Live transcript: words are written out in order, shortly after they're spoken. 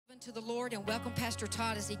to the Lord and welcome Pastor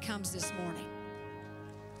Todd as he comes this morning.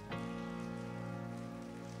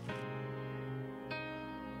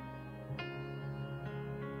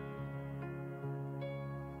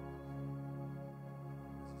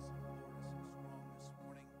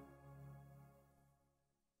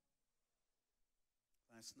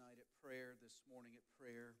 Last night at prayer, this morning at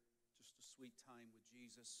prayer, just a sweet time with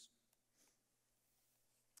Jesus.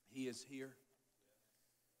 He is here.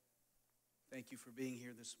 Thank you for being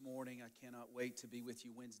here this morning. I cannot wait to be with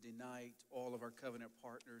you Wednesday night, all of our covenant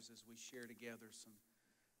partners as we share together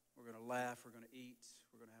we're going to laugh, we're going to eat,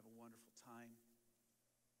 we're going to have a wonderful time.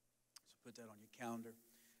 So put that on your calendar.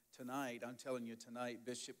 Tonight, I'm telling you tonight,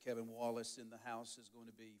 Bishop Kevin Wallace in the house is going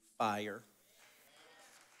to be fire.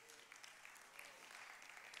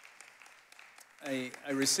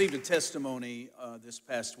 I received a testimony this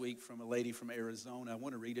past week from a lady from Arizona. I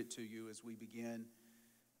want to read it to you as we begin.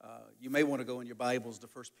 You may want to go in your Bibles to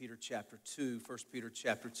 1 Peter chapter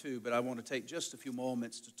 2, but I want to take just a few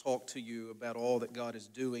moments to talk to you about all that God is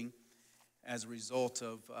doing as a result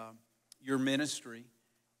of your ministry,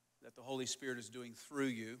 that the Holy Spirit is doing through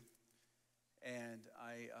you. And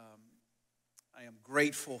I am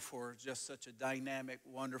grateful for just such a dynamic,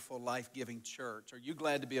 wonderful, life-giving church. Are you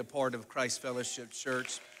glad to be a part of Christ Fellowship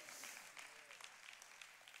Church?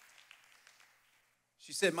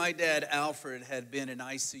 She said, my dad, Alfred, had been in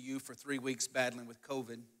ICU for 3 weeks battling with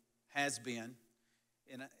COVID, has been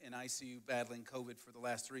in ICU battling COVID for the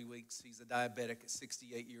last 3 weeks. He's a diabetic at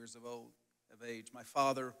 68 years of age. My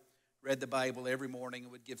father read the Bible every morning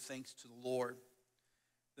and would give thanks to the Lord.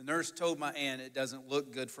 The nurse told my aunt it doesn't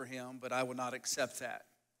look good for him, but I will not accept that.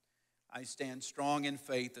 I stand strong in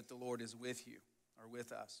faith that the Lord is with you, or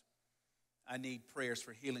with us. I need prayers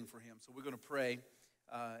for healing for him. So we're going to pray.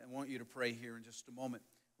 I want you to pray here in just a moment.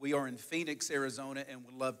 We are in Phoenix, Arizona, and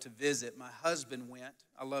would love to visit. My husband went.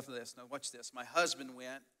 I love this. Now watch this. My husband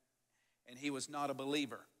went, and he was not a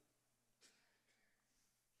believer.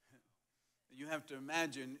 You have to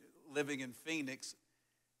imagine living in Phoenix,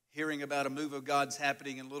 hearing about a move of God's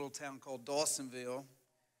happening in a little town called Dawsonville.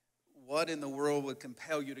 What in the world would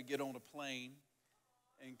compel you to get on a plane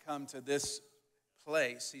and come to this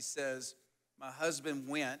place? He says, my husband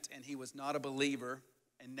went, and he was not a believer,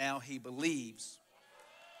 and now he believes.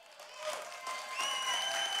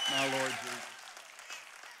 My Lord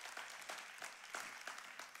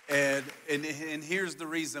Jesus. And here's the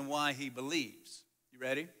reason why he believes. You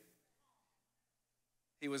ready?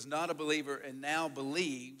 He was not a believer and now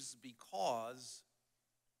believes because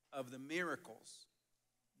of the miracles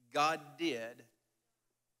God did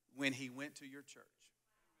when he went to your church.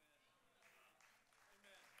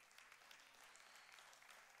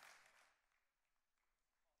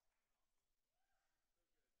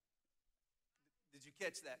 Did you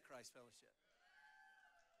catch that, Christ Fellowship?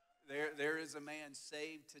 There is a man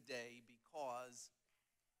saved today because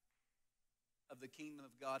of the kingdom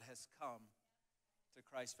of God has come to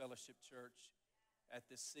Christ Fellowship Church at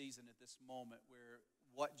this season, at this moment, where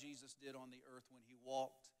what Jesus did on the earth when he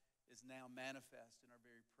walked is now manifest in our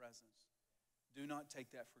very presence. Do not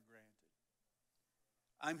take that for granted.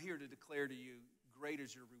 I'm here to declare to you, great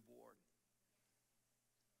is your reward.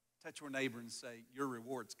 Touch your neighbor and say, your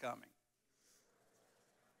reward's coming.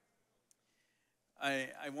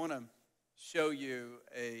 I want to show you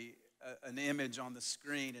an image on the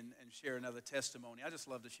screen and share another testimony. I just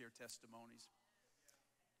love to share testimonies.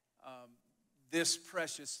 This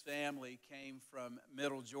precious family came from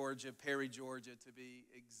Middle Georgia, Perry, Georgia to be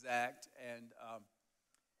exact, and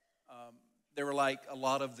there were like a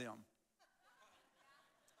lot of them.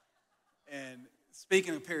 And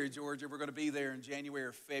speaking of Perry, Georgia, we're going to be there in January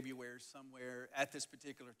or February somewhere at this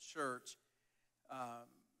particular church.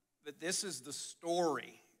 But this is the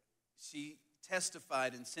story. She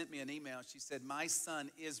testified and sent me an email. She said, my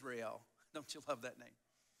son Israel, don't you love that name,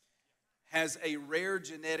 has a rare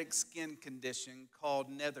genetic skin condition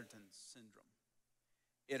called Netherton's syndrome.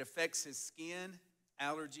 It affects his skin,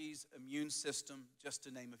 allergies, immune system, just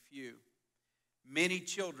to name a few. Many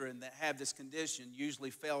children that have this condition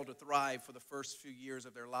usually fail to thrive for the first few years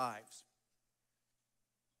of their lives.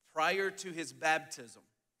 Prior to his baptism,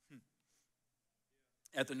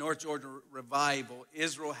 at the North Georgia Revival,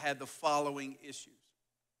 Israel had the following issues.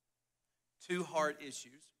 2 heart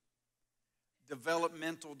issues,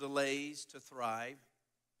 developmental delays to thrive,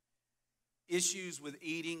 issues with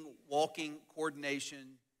eating, walking,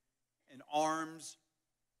 coordination, and arms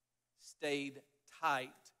stayed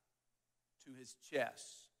tight to his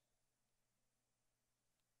chest.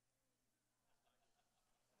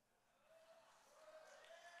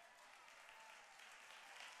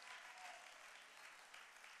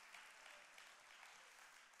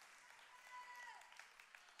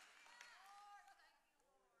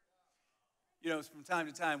 You know, from time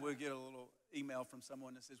to time, we'll get a little email from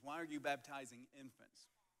someone that says, why are you baptizing infants?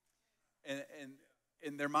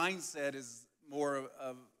 And their mindset is more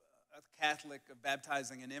of a Catholic of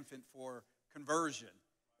baptizing an infant for conversion.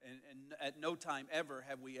 And at no time ever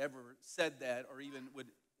have we ever said that or even would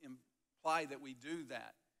imply that we do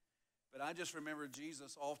that. But I just remember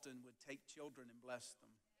Jesus often would take children and bless them.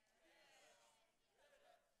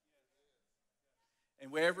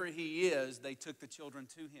 And wherever he is, they took the children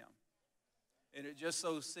to him. And it just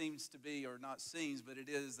so seems to be, or not seems, but it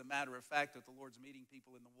is a matter of fact that the Lord's meeting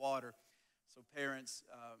people in the water. So parents,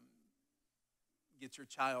 get your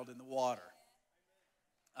child in the water.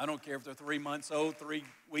 I don't care if they're 3 months old, 3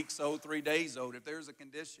 weeks old, 3 days old. If there's a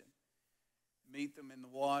condition, meet them in the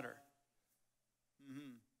water.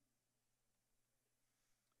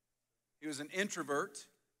 He was an introvert,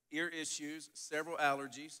 ear issues, several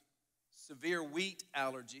allergies. Severe wheat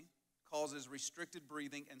allergy causes restricted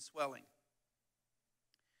breathing and swelling.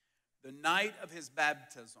 The night of his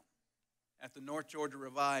baptism at the North Georgia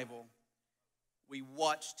Revival, we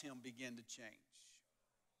watched him begin to change.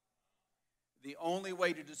 The only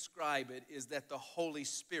way to describe it is that the Holy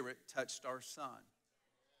Spirit touched our son.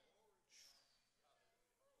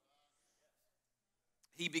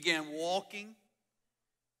 He began walking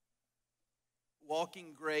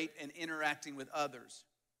great and interacting with others.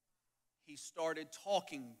 He started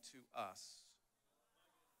talking to us,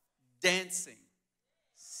 dancing,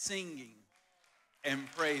 singing, and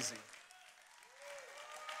praising.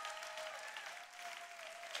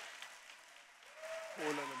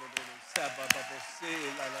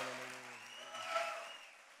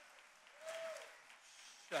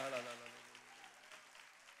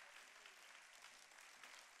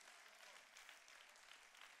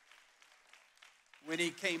 When he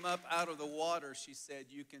came up out of the water, she said,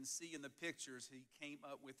 you can see in the pictures, he came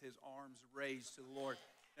up with his arms raised to the Lord.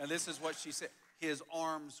 Now this is what she said. His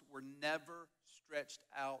arms were never stretched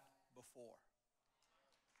out before.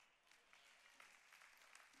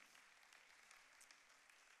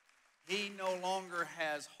 He no longer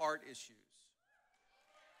has heart issues.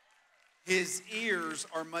 His ears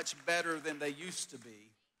are much better than they used to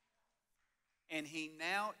be. And he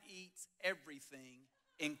now eats everything,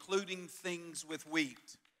 including things with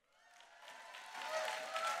wheat.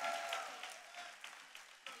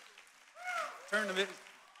 Turn to me.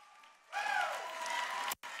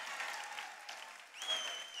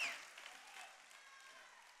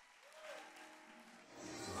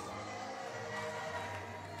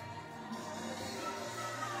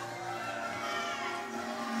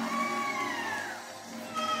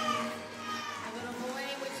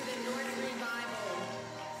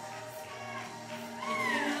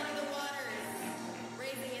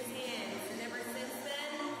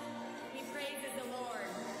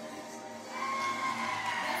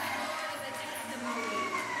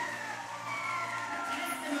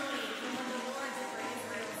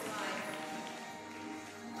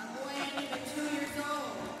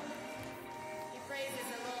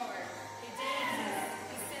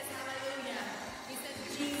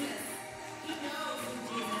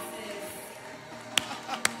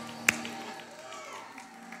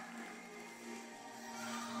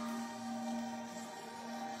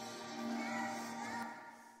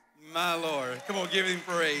 My Lord. Come on, give him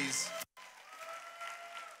praise.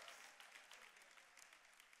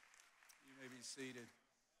 You may be seated.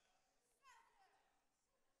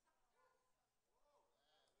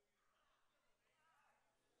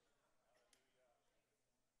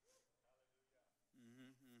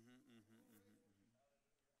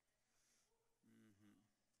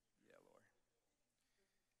 Yeah, Lord.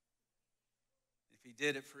 If he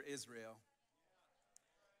did it for Israel,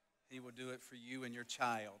 he will do it for you and your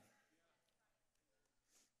child.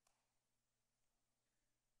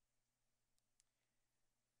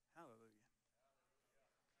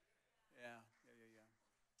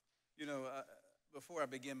 You know, before I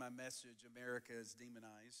begin my message, America is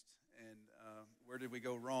demonized, and where did we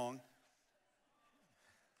go wrong?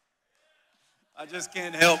 I just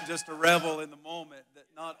can't help just to revel in the moment that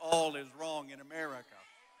not all is wrong in America.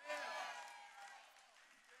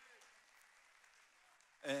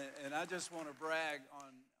 And I just want to brag on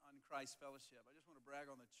Christ Fellowship. I just want to brag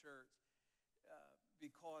on the church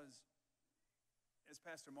because, as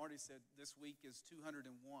Pastor Marty said, this week is 201.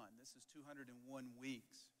 This is 201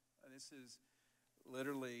 weeks. This is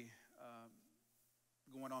literally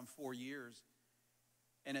going on 4 years.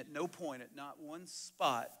 And at no point, at not one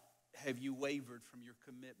spot, have you wavered from your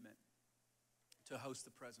commitment to host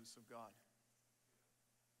the presence of God.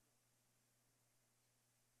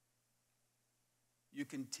 You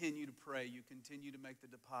continue to pray. You continue to make the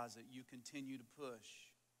deposit. You continue to push.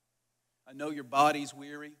 I know your body's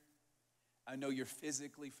weary. I know you're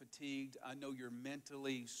physically fatigued. I know you're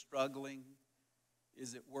mentally struggling.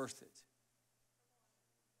 Is it worth it?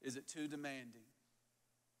 Is it too demanding?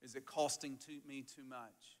 Is it costing me too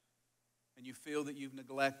much? And you feel that you've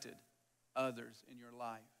neglected others in your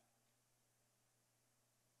life.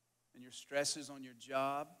 And your stresses on your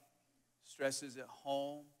job, stresses at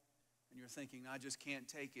home, and you're thinking, I just can't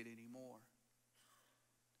take it anymore.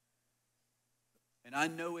 And I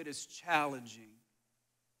know it is challenging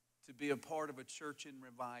to be a part of a church in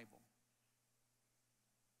revival.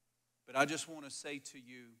 But I just want to say to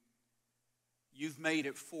you, you've made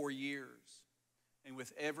it 4 years. And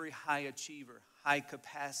with every high achiever, high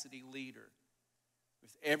capacity leader,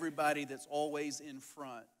 with everybody that's always in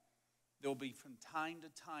front, there'll be from time to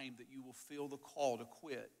time that you will feel the call to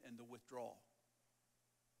quit and to withdraw.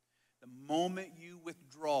 The moment you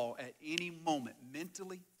withdraw at any moment,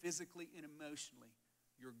 mentally, physically, and emotionally,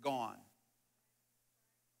 you're gone.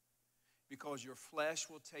 Because your flesh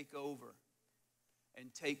will take over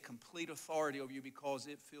and take complete authority over you because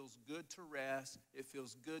it feels good to rest. It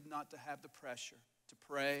feels good not to have the pressure, to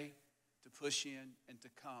pray, to push in, and to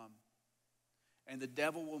come. And the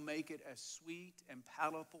devil will make it as sweet and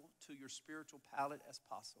palatable to your spiritual palate as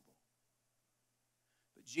possible.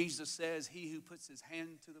 But Jesus says, he who puts his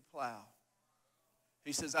hand to the plow,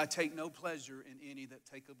 he says, I take no pleasure in any that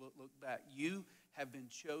take a look back. You have been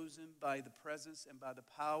chosen by the presence and by the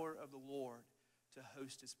power of the Lord to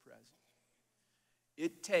host his presence.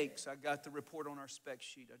 It takes, I got the report on our spec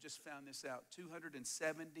sheet, I just found this out,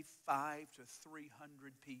 275 to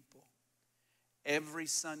 300 people every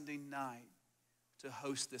Sunday night to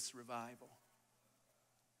host this revival.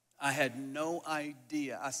 I had no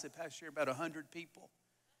idea. I said, Pastor, about 100 people.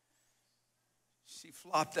 She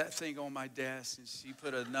flopped that thing on my desk and she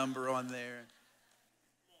put a number on there.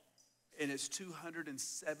 And it's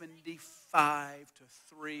 275 to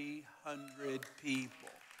 300 people.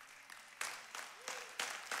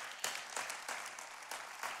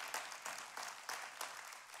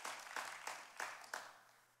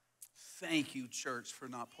 Thank you, church, for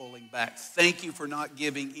not pulling back. Thank you for not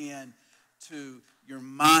giving in to your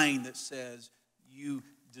mind that says you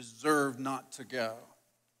deserve not to go.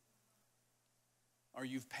 Or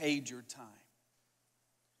you've paid your time.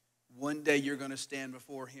 One day you're going to stand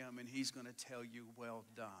before him and he's going to tell you, well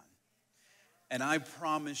done. And I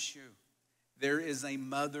promise you, there is a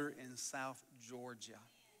mother in South Georgia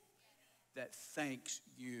that thanks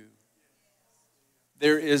you.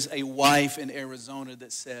 There is a wife in Arizona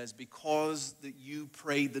that says, because that you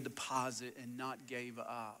prayed the deposit and not gave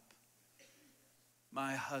up,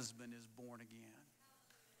 my husband is born again.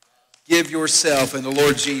 Give yourself in the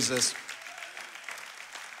Lord Jesus.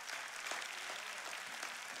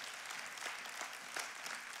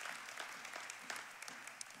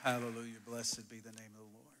 Hallelujah. Blessed be the name of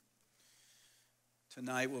the Lord.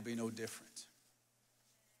 Tonight will be no different.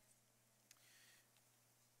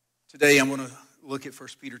 Today I'm going to look at 1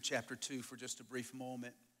 Peter chapter 2 for just a brief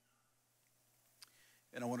moment.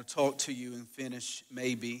 And I want to talk to you and finish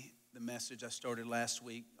maybe the message I started last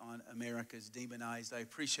week on America's Demonized. I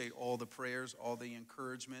appreciate all the prayers, all the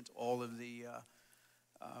encouragement, all of the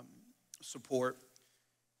support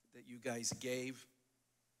that you guys gave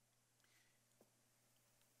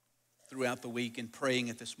throughout the week and praying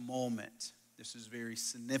at this moment. This is very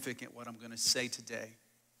significant what I'm going to say today.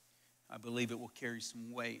 I believe it will carry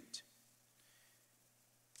some weight.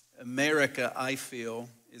 America, I feel,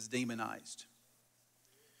 is demonized.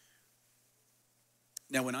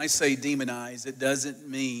 Now, when I say demonized, it doesn't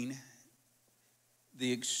mean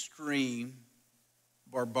the extreme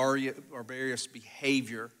barbarous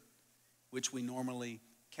behavior which we normally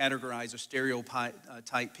categorize or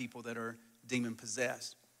stereotype people that are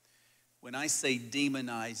demon-possessed. When I say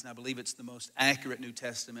demonized, and I believe it's the most accurate New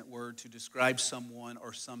Testament word to describe someone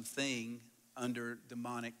or something under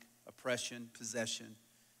demonic oppression, possession,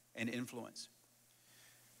 and influence.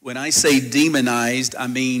 When I say demonized, I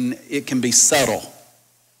mean it can be subtle,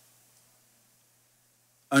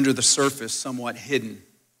 under the surface, somewhat hidden.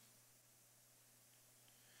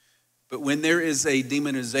 But when there is a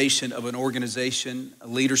demonization of an organization, a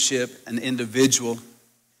leadership, an individual,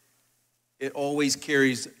 it always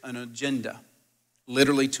carries an agenda,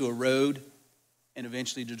 literally to erode and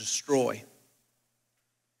eventually to destroy.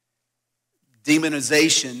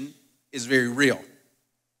 Demonization is very real.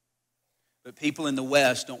 But people in the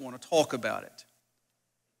West don't want to talk about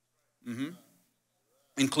it.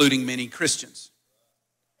 Including many Christians.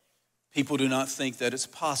 People do not think that it's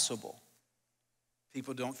possible.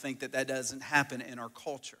 People don't think that that doesn't happen in our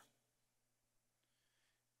culture.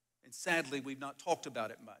 And And sadly, we've not talked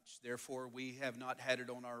about it much. Therefore, we have not had it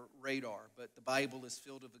on our radar. But the Bible is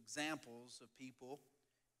filled with examples of people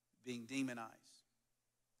being demonized.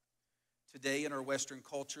 Today in our Western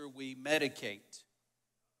culture, we medicate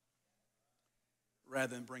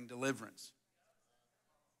rather than bring deliverance.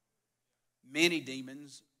 Many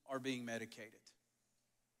demons are being medicated.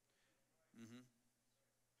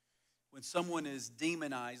 When someone is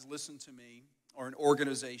demonized, listen to me, or an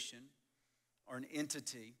organization or an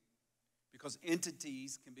entity, because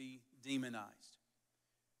entities can be demonized.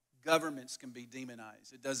 Governments can be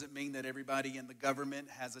demonized. It doesn't mean that everybody in the government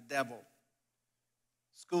has a devil.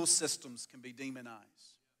 School systems can be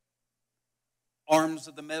demonized. Arms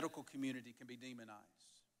of the medical community can be demonized.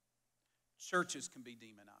 Churches can be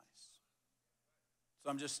demonized. So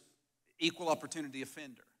I'm just equal opportunity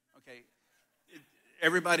offender. Okay,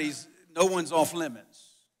 no one's off limits.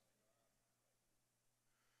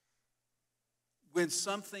 When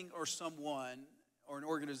something or someone or an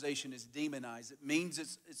organization is demonized, it means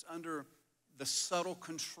it's under the subtle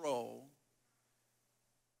control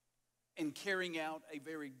and carrying out a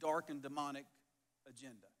very dark and demonic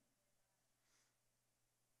agenda.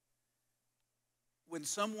 When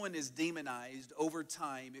someone is demonized over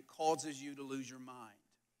time, it causes you to lose your mind.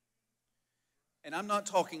 And I'm not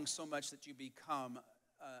talking so much that you become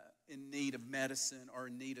in need of medicine or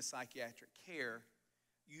in need of psychiatric care.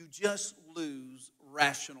 You just lose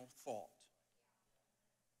rational thought.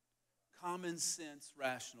 Common sense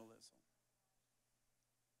rationalism.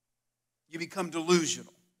 You become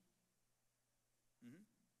delusional.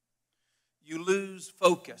 You lose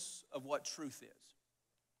focus of what truth is.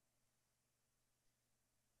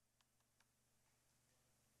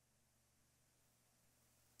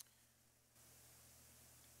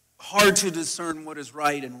 Hard to discern what is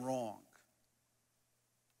right and wrong,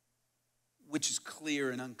 which is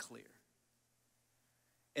clear and unclear.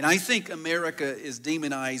 And I think America is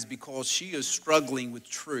demonized because she is struggling with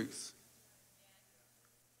truth.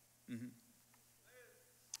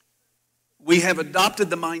 We have adopted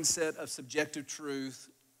the mindset of subjective truth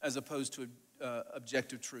as opposed to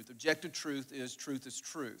objective truth. Objective truth is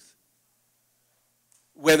truth.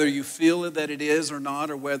 Whether you feel that it is or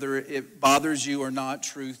not, or whether it bothers you or not,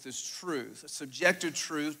 truth is truth. Subjective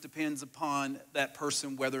truth depends upon that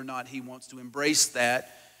person whether or not he wants to embrace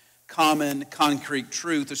that. Common, concrete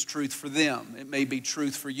truth is truth for them. It may be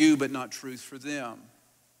truth for you, but not truth for them.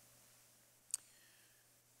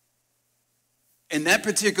 And that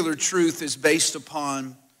particular truth is based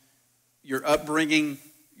upon your upbringing,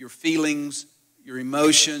 your feelings, your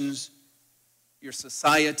emotions, your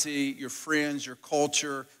society, your friends, your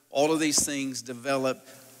culture. All of these things develop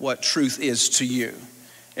what truth is to you.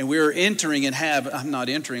 And we are entering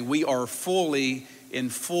and we are fully in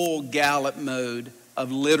full gallop mode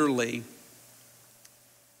of literally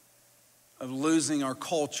of losing our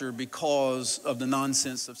culture because of the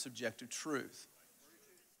nonsense of subjective truth.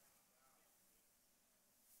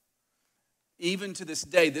 Even to this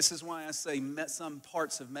day, this is why I say some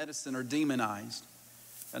parts of medicine are demonized.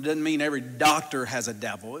 That doesn't mean every doctor has a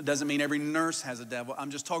devil. It doesn't mean every nurse has a devil.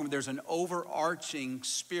 I'm just talking about there's an overarching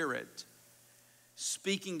spirit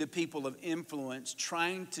speaking to people of influence,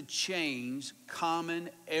 trying to change common,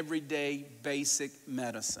 everyday, basic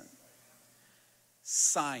medicine,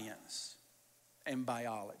 science, and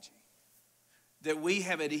biology that we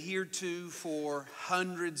have adhered to for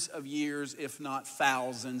hundreds of years, if not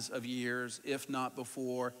thousands of years, if not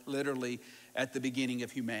before, literally at the beginning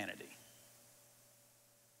of humanity.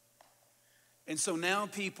 And so now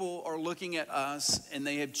people are looking at us, and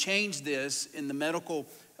they have changed this in the medical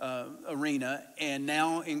arena, and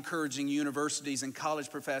now encouraging universities and college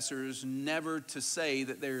professors never to say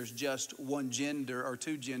that there's just one gender or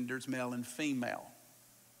two genders, male and female.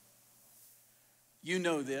 You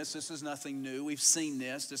know this. This is nothing new. We've seen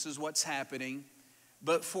this. This is what's happening.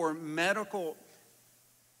 But for medical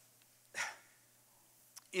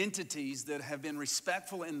entities that have been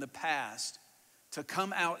respectful in the past to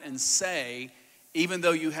come out and say, even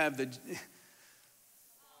though you have the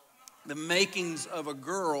makings of a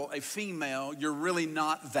girl, a female, you're really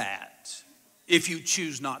not that if you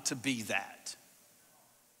choose not to be that.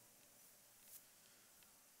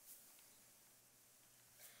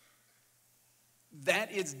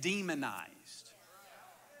 That is demonized.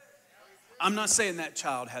 I'm not saying that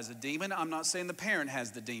child has a demon. I'm not saying the parent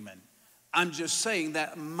has the demon. I'm just saying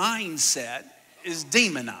that mindset is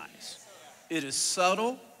demonized. It is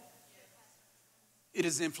subtle. It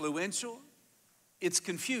is influential. It's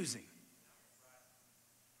confusing.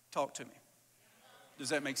 Talk to me. Does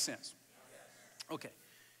that make sense? Okay.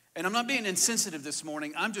 And I'm not being insensitive this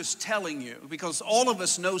morning. I'm just telling you, because all of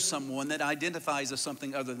us know someone that identifies as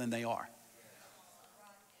something other than they are.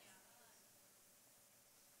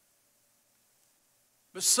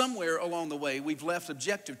 But somewhere along the way, we've left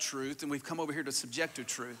objective truth and we've come over here to subjective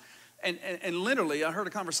truth. And literally, I heard a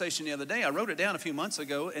conversation the other day. I wrote it down a few months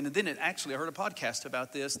ago, and then I heard a podcast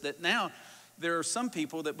about this, that now there are some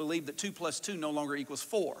people that believe that 2 plus 2 no longer equals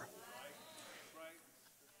 4.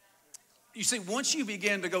 You see, once you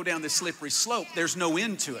begin to go down this slippery slope, there's no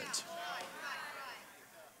end to it.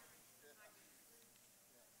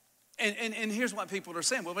 And here's what people are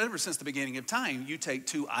saying. Well, ever since the beginning of time, you take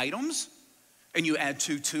 2 items and you add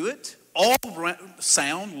 2 to it. All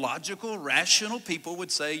sound, logical, rational people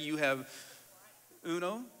would say you have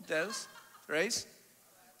uno, dos, tres.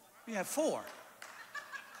 You have 4.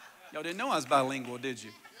 Y'all didn't know I was bilingual, did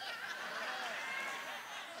you?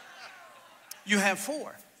 You have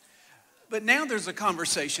 4. But now there's a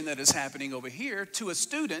conversation that is happening over here to a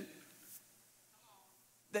student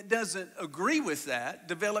that doesn't agree with that,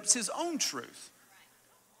 develops his own truth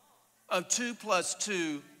of 2 plus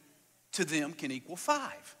 2 to them can equal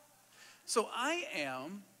 5. So I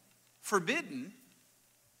am forbidden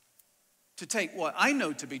to take what I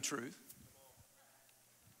know to be truth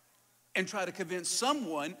and try to convince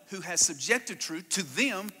someone who has subjective truth to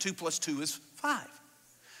them 2 plus 2 is 5.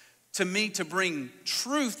 To me, to bring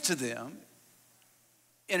truth to them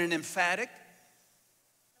in an emphatic,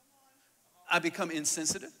 I become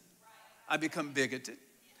insensitive, I become bigoted,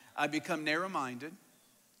 I become narrow-minded,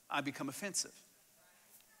 I become offensive.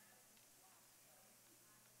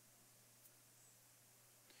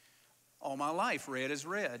 All my life, red is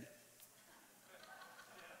red.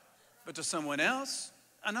 But to someone else,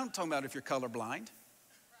 and I'm talking about if you're colorblind,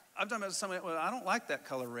 I'm talking about someone, well, I don't like that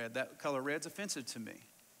color red. That color red's offensive to me.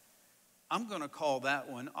 I'm going to call that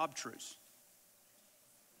one obtruse.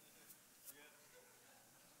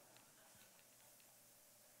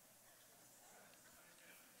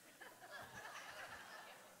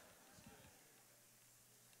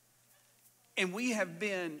 And we have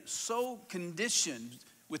been so conditioned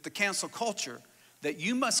with the cancel culture that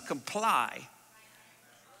you must comply.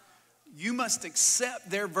 You must accept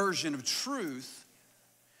their version of truth.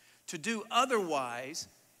 To do otherwise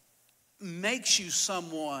makes you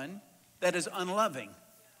someone that is unloving,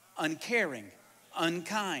 uncaring,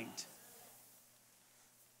 unkind.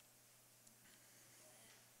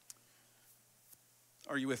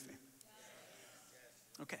 Are you with me?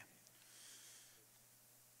 Okay.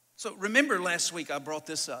 So remember last week I brought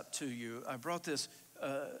this up to you. I brought this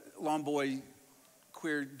lawn boy,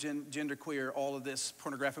 queer, gender queer, all of this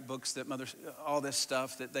pornographic books that all this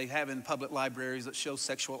stuff that they have in public libraries that show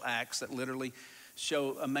sexual acts that literally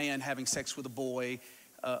show a man having sex with a boy.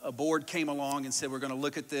 A board came along and said, we're going to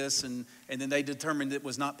look at this, and then they determined it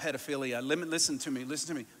was not pedophilia. Listen to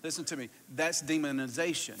me. That's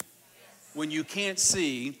demonization. When you can't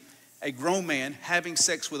see a grown man having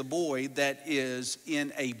sex with a boy that is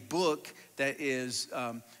in a book that is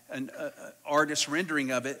an artist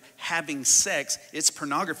rendering of it, having sex, it's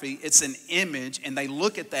pornography, it's an image, and they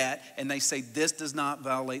look at that and they say, this does not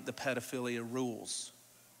violate the pedophilia rules.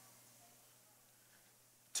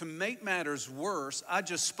 To make matters worse, I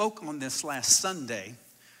just spoke on this last Sunday.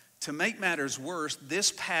 To make matters worse,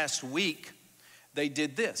 this past week, they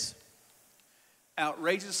did this.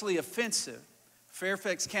 Outrageously offensive.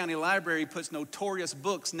 Fairfax County Library puts notorious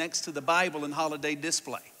books next to the Bible in holiday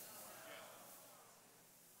display.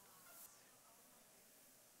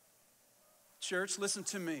 Church, listen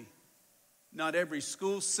to me. Not every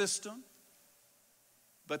school system,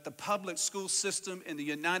 but the public school system in the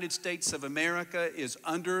United States of America is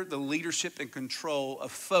under the leadership and control of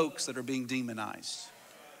folks that are being demonized.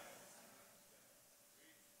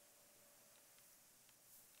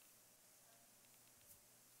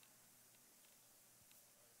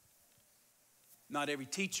 Not every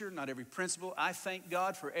teacher, not every principal. I thank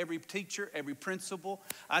God for every teacher, every principal.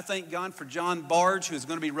 I thank God for John Barge, who's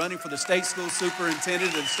going to be running for the state school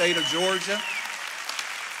superintendent of the state of Georgia.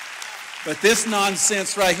 But this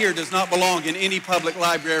nonsense right here does not belong in any public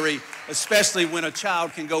library, especially when a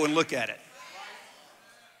child can go and look at it.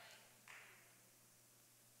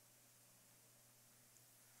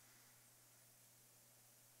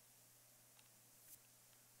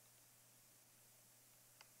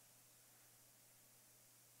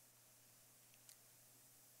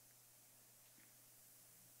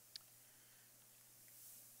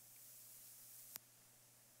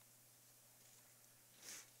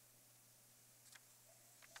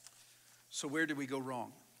 So where did we go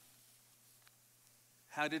wrong?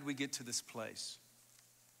 How did we get to this place?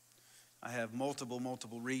 I have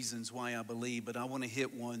multiple reasons why I believe, but I want to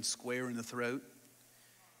hit one square in the throat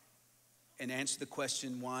and answer the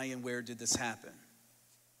question, why and where did this happen?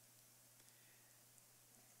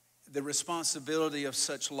 The responsibility of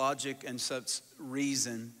such logic and such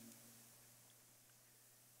reason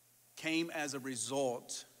came as a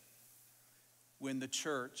result when the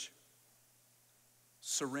church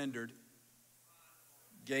surrendered,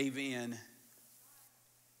 gave in,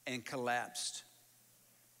 and collapsed.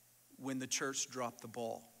 When the church dropped the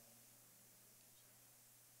ball.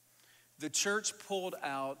 The church pulled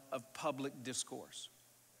out of public discourse.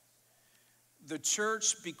 The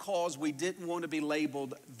church, because we didn't want to be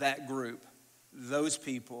labeled that group, those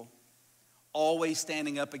people, always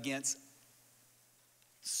standing up against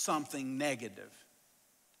something negative.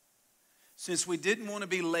 Since we didn't want to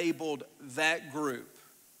be labeled that group,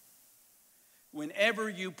 whenever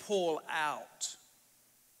you pull out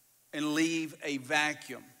and leave a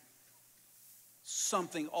vacuum,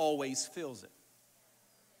 something always fills it.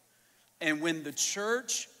 And when the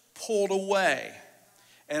church pulled away,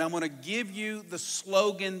 and I'm going to give you the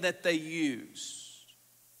slogan that they used.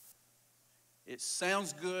 It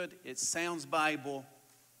sounds good. It sounds Bible.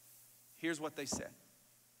 Here's what they said.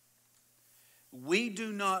 We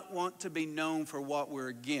do not want to be known for what we're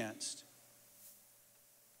against.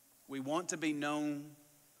 We want to be known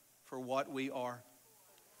for what we are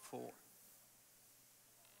for.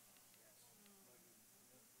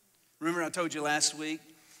 Remember I told you last week,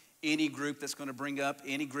 any group that's going to bring up,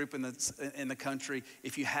 any group in the country,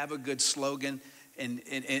 if you have a good slogan and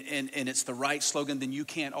it's the right slogan, then you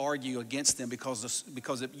can't argue against them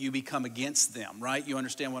because you become against them, right? You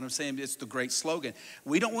understand what I'm saying? It's the great slogan.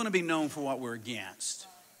 We don't want to be known for what we're against.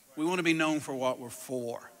 We want to be known for what we're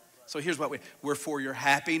for. So here's what we're for: your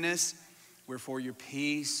happiness, we're for your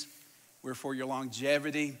peace, we're for your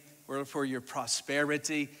longevity, we're for your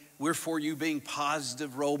prosperity. We're for you being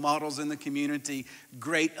positive role models in the community,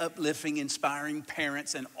 great, uplifting, inspiring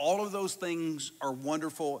parents, and all of those things are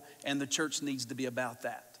wonderful, and the church needs to be about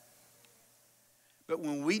that. But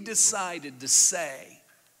when we decided to say,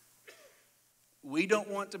 we don't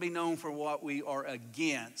want to be known for what we are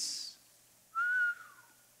against,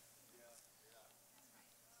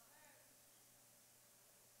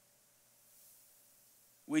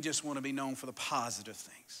 we just want to be known for the positive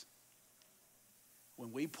things.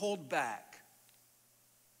 When we pulled back,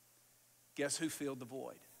 guess who filled the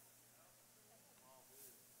void?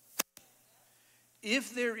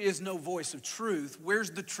 If there is no voice of truth, where's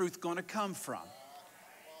the truth going to come from?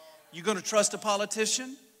 You going to trust a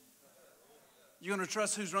politician? You going to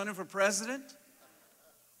trust who's running for president?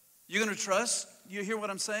 You going to trust, you hear what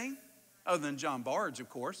I'm saying? Other than John Barge, of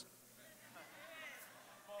course.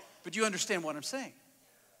 But you understand what I'm saying.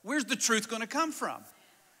 Where's the truth going to come from?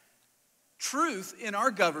 Truth in our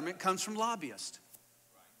government comes from lobbyists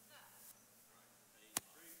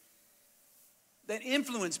that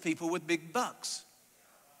influence people with big bucks.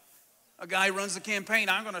 A guy runs the campaign,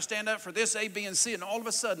 I'm going to stand up for this, A, B, and C, and all of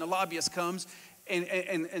a sudden a lobbyist comes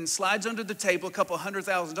and slides under the table a couple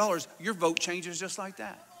 $100,000. Your vote changes just like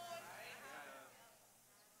that.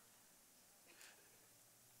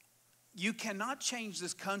 You cannot change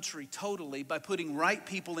this country totally by putting right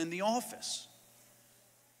people in the office.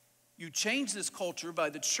 You change this culture by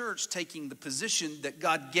the church taking the position that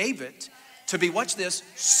God gave it to be, watch this,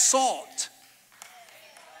 salt.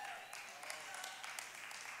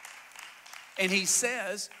 And he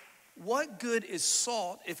says, what good is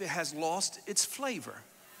salt if it has lost its flavor?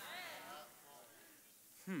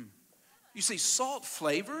 You see, salt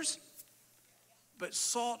flavors, but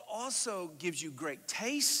salt also gives you great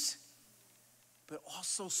taste, but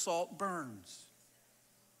also salt burns.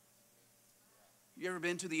 You ever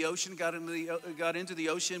been to the ocean, got into the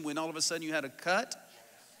ocean when all of a sudden you had a cut?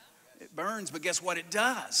 It burns, but guess what it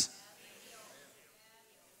does?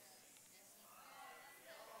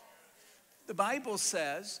 The Bible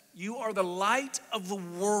says you are the light of the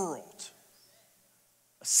world.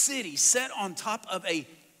 A city set on top of a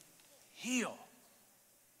hill.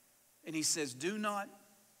 And he says, do not.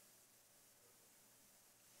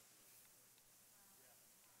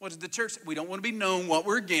 What is the church? We don't want to be known what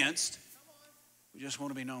we're against. We just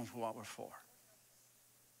want to be known for what we're for.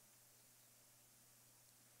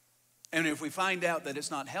 And if we find out that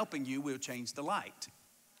it's not helping you, we'll change the light.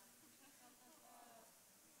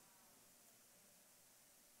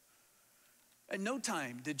 At no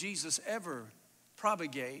time did Jesus ever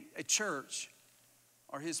propagate a church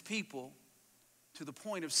or his people to the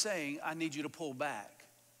point of saying, I need you to pull back.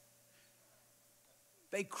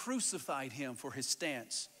 They crucified him for his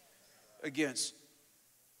stance against.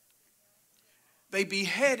 They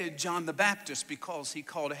beheaded John the Baptist because he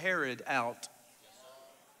called Herod out.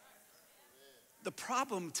 The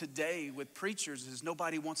problem today with preachers is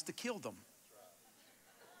nobody wants to kill them.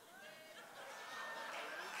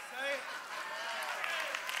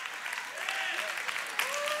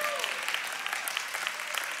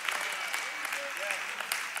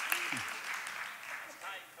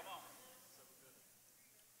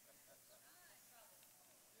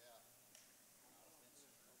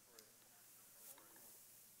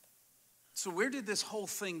 So where did this whole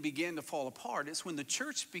thing begin to fall apart? It's when the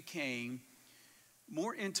church became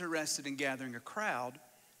more interested in gathering a crowd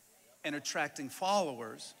and attracting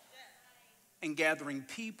followers and gathering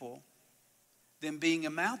people than being a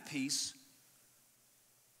mouthpiece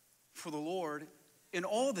for the Lord in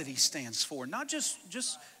all that he stands for. Not just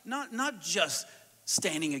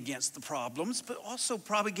standing against the problems, but also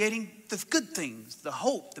propagating the good things, the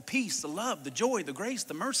hope, the peace, the love, the joy, the grace,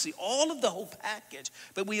 the mercy, all of the whole package.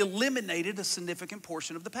 But we eliminated a significant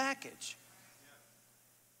portion of the package.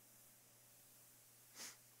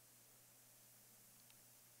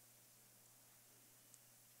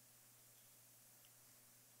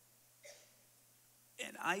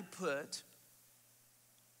 And I put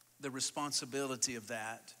the responsibility of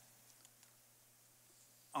that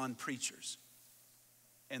on preachers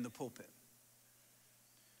and the pulpit.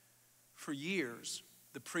 For years,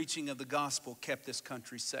 the preaching of the gospel kept this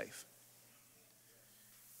country safe.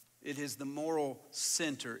 It is the moral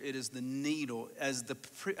center. It is the needle. As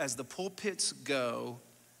the pulpits go,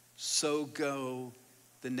 so go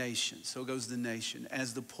the nation. So goes the nation.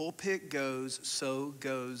 As the pulpit goes, so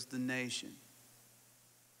goes the nation.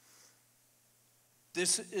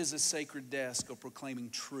 This is a sacred desk of proclaiming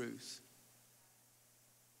truth.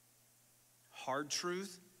 Hard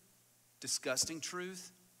truth, disgusting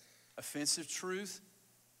truth, offensive truth.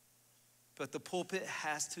 But the pulpit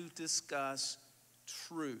has to discuss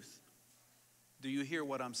truth. Do you hear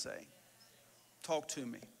what I'm saying? Talk to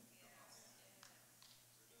me.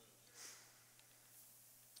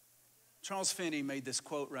 Charles Finney made this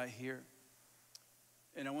quote right here.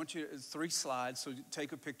 And I want you, it's 3 slides, so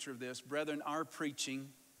take a picture of this. Brethren, our preaching,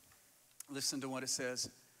 listen to what it says.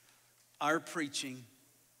 Our preaching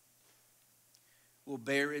will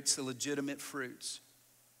bear its legitimate fruits.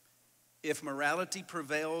 If morality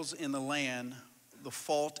prevails in the land, the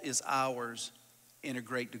fault is ours in a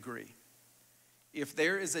great degree. If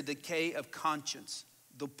there is a decay of conscience,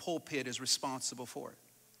 the pulpit is responsible for it.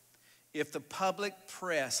 If the public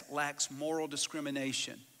press lacks moral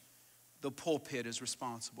discrimination, the pulpit is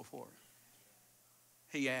responsible for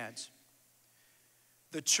it. He adds,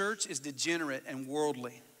 the church is degenerate and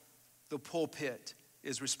worldly. The pulpit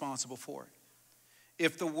is responsible for it.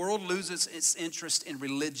 If the world loses its interest in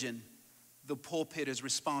religion, the pulpit is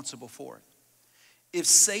responsible for it. If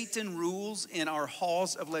Satan rules in our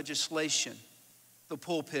halls of legislation, the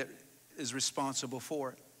pulpit is responsible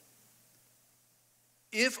for it.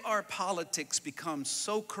 If our politics become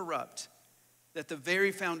so corrupt that the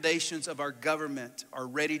very foundations of our government are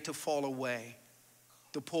ready to fall away,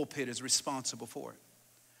 the pulpit is responsible for it.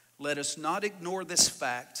 Let us not ignore this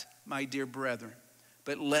fact, my dear brethren,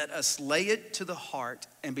 but let us lay it to the heart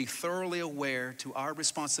and be thoroughly aware to our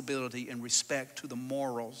responsibility in respect to the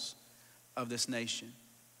morals of this nation.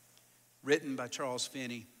 Written by Charles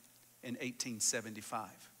Finney in 1875.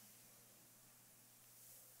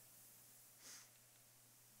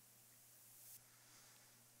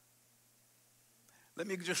 Let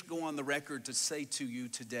me just go on the record to say to you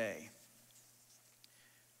today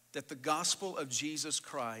that the gospel of Jesus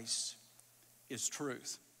Christ is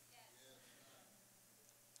truth.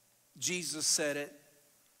 Jesus said it,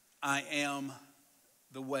 I am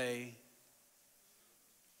the way,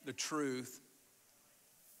 the truth,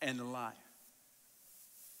 and the life.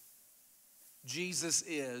 Jesus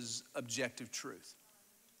is objective truth.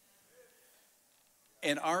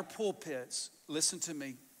 And our pulpits, listen to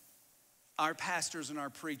me, our pastors and our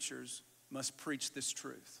preachers must preach this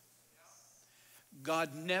truth.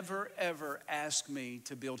 God never ever asked me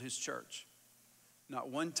to build his church. Not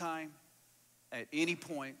one time, at any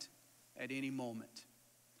point, at any moment.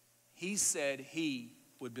 He said he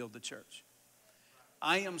would build the church.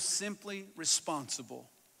 I am simply responsible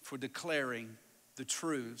for declaring the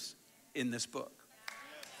truths in this book.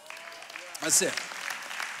 That's it.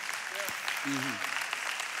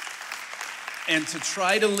 And to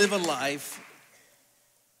try to live a life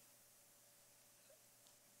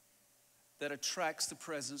that attracts the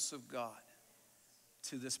presence of God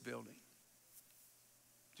to this building.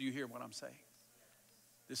 Do you hear what I'm saying?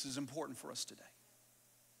 This is important for us today.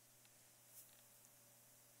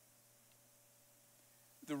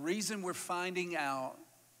 The reason we're finding out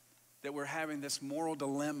that we're having this moral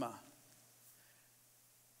dilemma,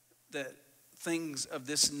 that things of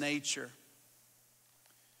this nature.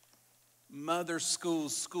 Mother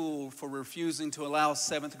schools school for refusing to allow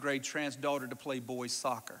 7th grade trans daughter to play boys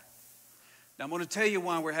soccer. Now I'm going to tell you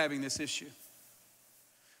why we're having this issue.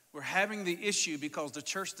 We're having the issue because the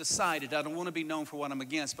church decided, I don't want to be known for what I'm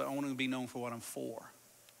against, but I want to be known for what I'm for.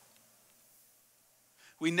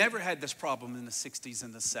 We never had this problem in the 60s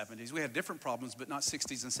and the 70s. We had different problems, but not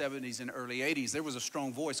 60s and 70s and early 80s. There was a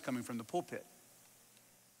strong voice coming from the pulpit.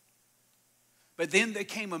 But then there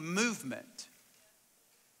came a movement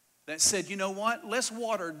that said, you know what? Let's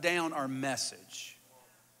water down our message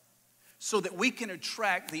so that we can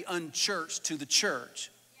attract the unchurched to the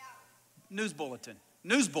church. News bulletin.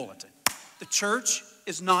 News bulletin. The church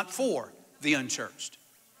is not for the unchurched.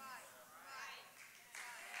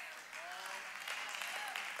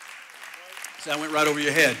 So I went right over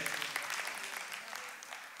your head.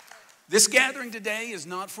 This gathering today is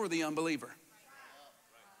not for the unbeliever.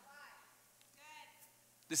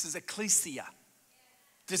 This is ecclesia.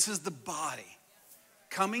 This is the body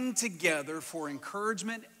coming together for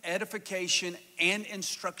encouragement, edification, and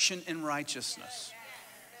instruction in righteousness.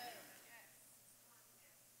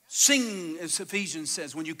 Sing, as Ephesians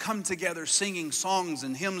says, when you come together singing songs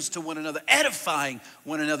and hymns to one another, edifying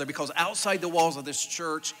one another, because outside the walls of this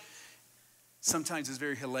church, sometimes it's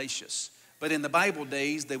very hellacious. But in the Bible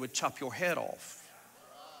days, they would chop your head off.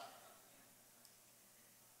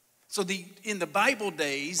 So in the Bible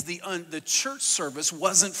days, the church service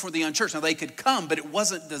wasn't for the unchurched. Now they could come, but it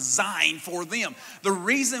wasn't designed for them. The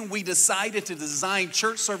reason we decided to design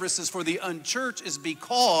church services for the unchurched is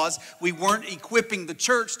because we weren't equipping the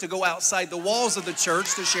church to go outside the walls of the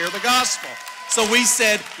church to share the gospel. So we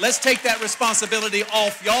said, let's take that responsibility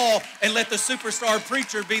off y'all and let the superstar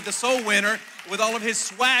preacher be the soul winner with all of his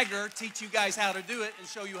swagger, teach you guys how to do it and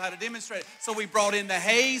show you how to demonstrate it. So we brought in the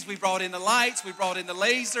haze, we brought in the lights, we brought in the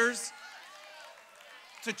lasers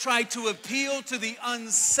to try to appeal to the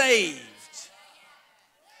unsaved.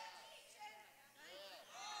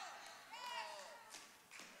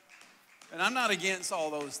 And I'm not against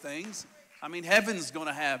all those things. I mean, heaven's going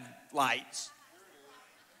to have lights.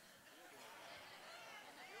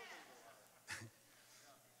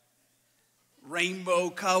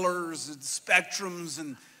 Rainbow colors and spectrums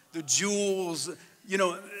and the jewels. You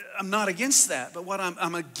know, I'm not against that. But what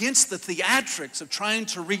I'm against the theatrics of trying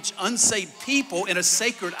to reach unsaved people in a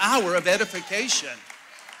sacred hour of edification.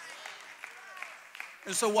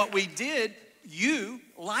 And so what we did, you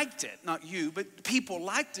liked it. Not you, but people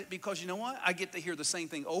liked it because you know what? I get to hear the same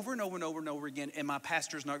thing over and over and over and over again, and my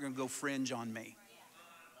pastor's not going to go fringe on me.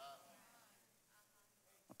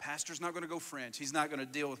 Pastor's not going to go fringe. He's not going to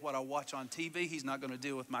deal with what I watch on TV. He's not going to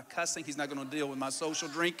deal with my cussing. He's not going to deal with my social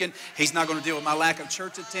drinking. He's not going to deal with my lack of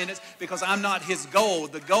church attendance because I'm not his goal.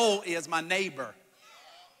 The goal is my neighbor.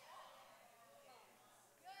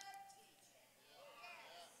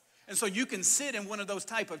 And so you can sit in one of those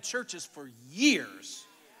type of churches for years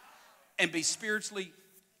and be spiritually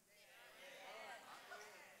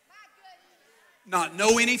not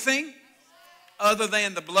know anything other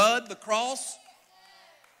than the blood, the cross,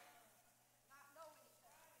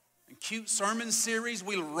 cute sermon series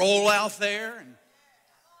we'll roll out there and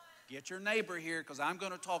get your neighbor here because I'm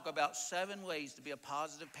going to talk about 7 ways to be a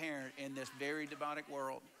positive parent in this very demonic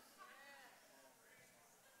world.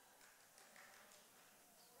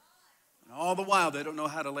 And all the while they don't know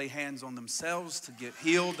how to lay hands on themselves to get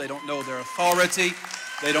healed. They don't know their authority.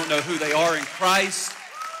 They don't know who they are in Christ.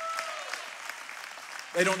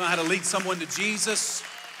 They don't know how to lead someone to Jesus.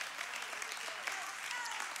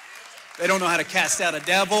 They don't know how to cast out a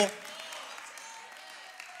devil.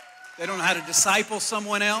 They don't know how to disciple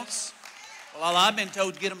someone else. Well, I've been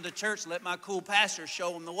told to get them to church, let my cool pastor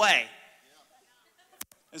show them the way.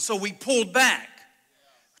 And so we pulled back.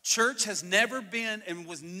 Church has never been and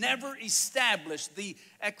was never established. The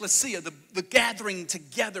ecclesia, the gathering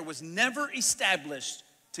together was never established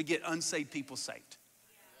to get unsaved people saved.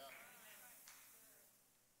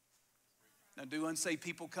 Now, do unsaved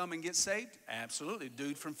people come and get saved? Absolutely.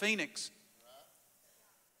 Dude from Phoenix.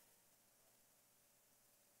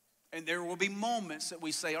 And there will be moments that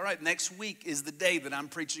we say, all right, next week is the day that I'm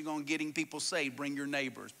preaching on getting people saved. Bring your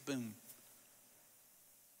neighbors. Boom.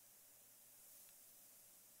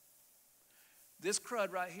 This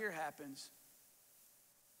crud right here happens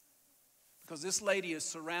because this lady is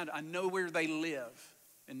surrounded. I know where they live,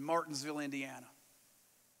 in Martinsville, Indiana.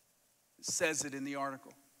 It says it in the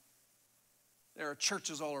article. There are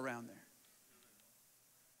churches all around there.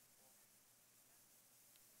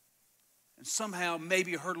 And somehow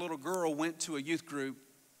maybe her little girl went to a youth group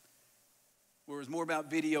where it was more about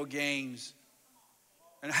video games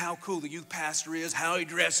and how cool the youth pastor is, how he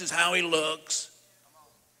dresses, how he looks.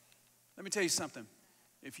 Let me tell you something.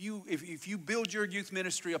 If you build your youth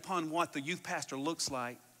ministry upon what the youth pastor looks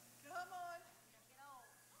like,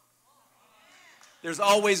 there's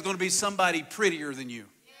always going to be somebody prettier than you.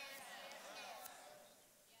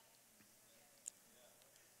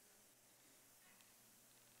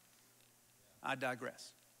 I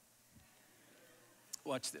digress.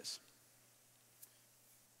 Watch this.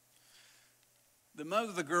 The mother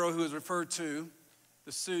of the girl who is referred to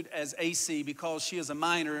the suit as AC because she is a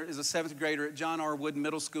minor, is a 7th grader at John R. Wooden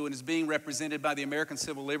Middle School and is being represented by the American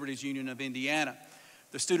Civil Liberties Union of Indiana.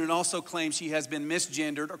 The student also claims she has been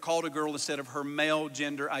misgendered or called a girl instead of her male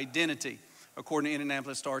gender identity, according to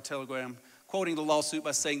Indianapolis Star-Telegram, quoting the lawsuit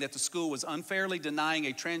by saying that the school was unfairly denying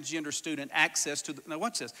a transgender student access to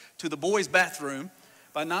the boys' bathroom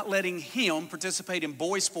by not letting him participate in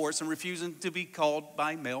boy sports and refusing to be called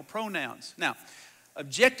by male pronouns. Now,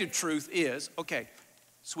 objective truth is, okay,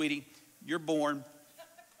 sweetie, you're born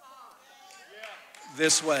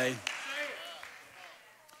this way,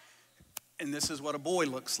 and this is what a boy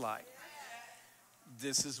looks like.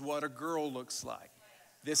 This is what a girl looks like.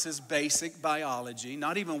 This is basic biology,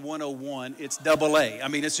 not even 101, it's AA. I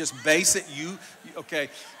mean, it's just basic. Okay,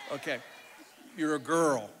 you're a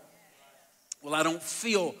girl. Well, I don't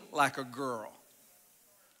feel like a girl.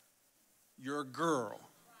 You're a girl.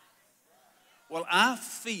 Well, I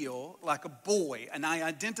feel like a boy, and I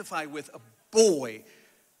identify with a boy.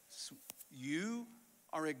 You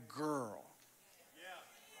are a girl.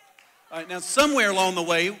 All right, now somewhere along the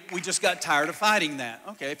way, we just got tired of fighting that.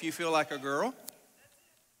 Okay, if you feel like a girl,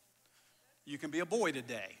 you can be a boy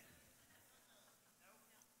today.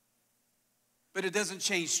 But it doesn't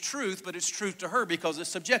change truth, but it's truth to her because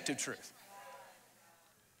it's subjective truth.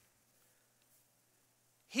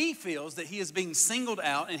 He feels that he is being singled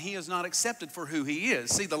out and he is not accepted for who he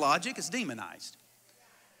is. See, the logic is demonized.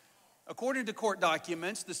 According to court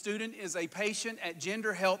documents, the student is a patient at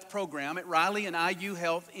Gender Health Program at Riley and IU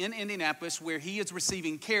Health in Indianapolis where he is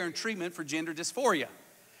receiving care and treatment for gender dysphoria.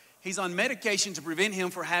 He's on medication to prevent him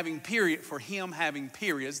from having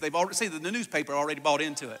periods. They've already, see, the newspaper already bought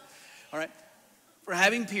into it. All right. For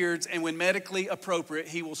having periods, and when medically appropriate,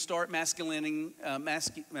 he will start masculinizing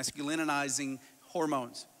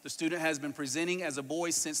hormones. The student has been presenting as a boy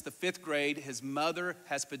since the 5th grade. His mother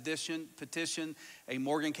has petitioned a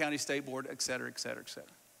Morgan County State Board, et cetera, et cetera, et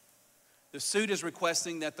cetera. The suit is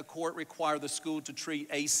requesting that the court require the school to treat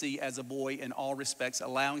AC as a boy in all respects,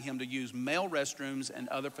 allowing him to use male restrooms and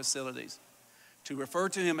other facilities, to refer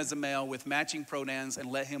to him as a male with matching pronouns,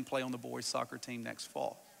 and let him play on the boys' soccer team next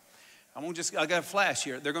fall. I got a flash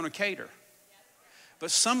here. They're going to cater.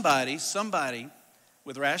 But somebody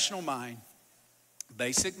with rational mind,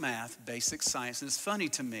 basic math, basic science, and it's funny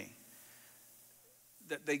to me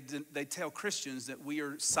that they tell Christians that we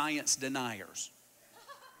are science deniers.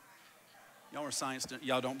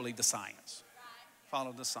 Y'all don't believe the science.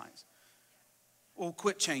 Follow the science. Well,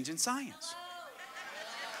 quit changing science.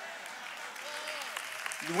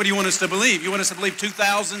 What do you want us to believe? You want us to believe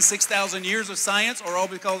 2,000, 6,000 years of science, or all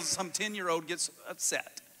because some 10-year-old gets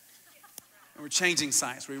upset? And we're changing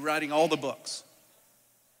science. We're rewriting all the books.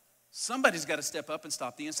 Somebody's got to step up and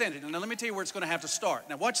stop the insanity. Now, let me tell you where it's going to have to start.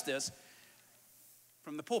 Now, watch this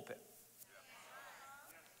from the pulpit.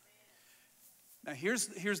 Now, here's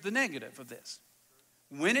the negative of this.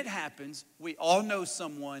 When it happens, we all know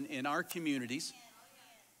someone in our communities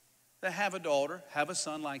that have a daughter, have a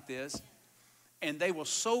son like this, and they will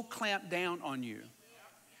so clamp down on you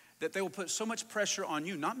that they will put so much pressure on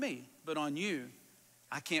you, not me, but on you.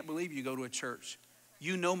 I can't believe you go to a church.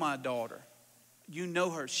 You know my daughter. You know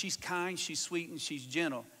her. She's kind, she's sweet, and she's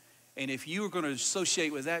gentle. And if you are going to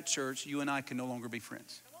associate with that church, you and I can no longer be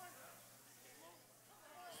friends.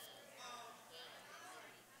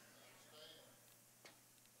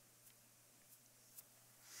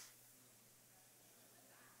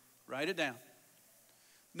 Write it down.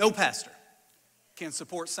 No pastor can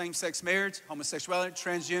support same-sex marriage, homosexuality,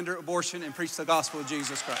 transgender, abortion, and preach the gospel of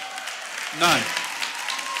Jesus Christ. None.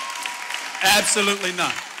 Absolutely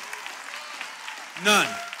none. None.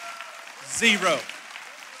 Zero.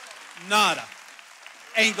 Nada.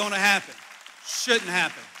 Ain't gonna happen. Shouldn't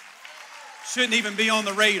happen. Shouldn't even be on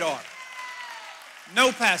the radar.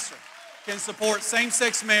 No pastor can support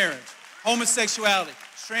same-sex marriage, homosexuality,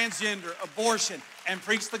 transgender, abortion, and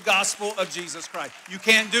preach the gospel of Jesus Christ. You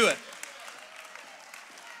can't do it.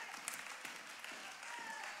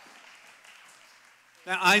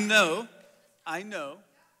 Now, I know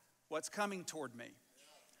what's coming toward me.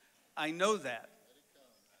 I know that.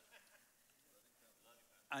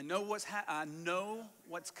 I know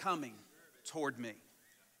what's coming toward me.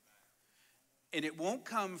 And it won't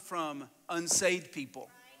come from unsaved people.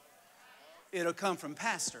 It'll come from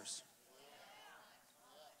pastors.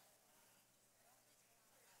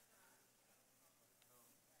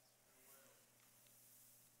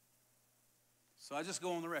 So I just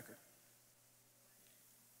go on the record.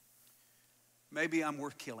 Maybe I'm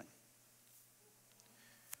worth killing.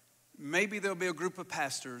 Maybe there'll be a group of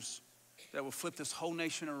pastors that will flip this whole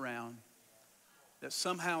nation around, that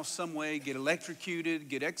somehow, some way get electrocuted,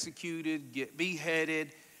 get executed, get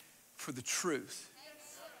beheaded for the truth.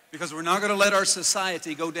 Because we're not going to let our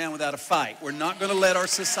society go down without a fight. We're not going to let our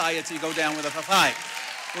society go down without a fight.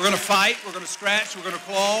 We're going to fight, we're going to scratch, we're going to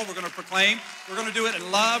claw, we're going to proclaim. We're going to do it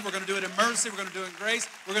in love, we're going to do it in mercy, we're going to do it in grace.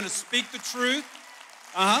 We're going to speak the truth.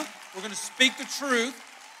 We're going to speak the truth.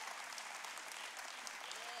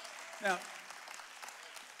 Now,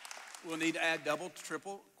 we'll need to add double,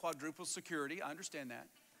 triple, quadruple security. I understand that.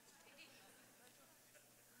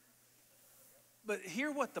 But hear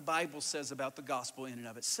what the Bible says about the gospel in and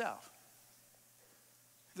of itself.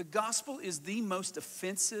 The gospel is the most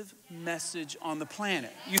offensive message on the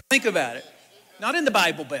planet. You think about it. Not in the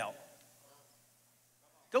Bible Belt.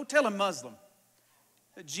 Go tell a Muslim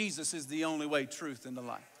that Jesus is the only way, truth, and the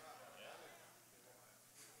life.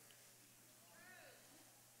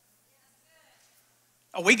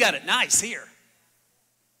 Oh, we got it nice here.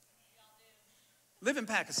 Live in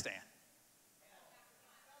Pakistan.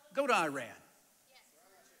 Go to Iran.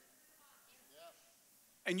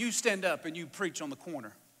 And you stand up and you preach on the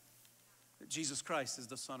corner that Jesus Christ is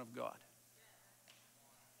the Son of God.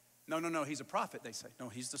 No, he's a prophet, they say. No,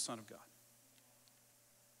 he's the Son of God.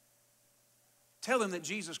 Tell them that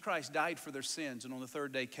Jesus Christ died for their sins and on the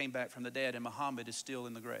third day came back from the dead and Muhammad is still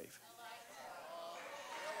in the grave.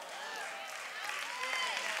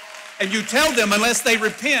 And you tell them unless they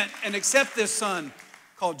repent and accept this son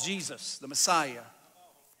called Jesus, the Messiah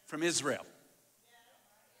from Israel,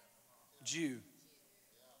 Jew.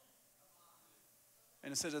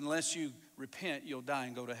 And it says unless you repent, you'll die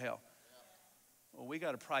and go to hell. Well, we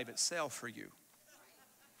got a private cell for you.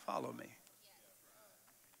 Follow me.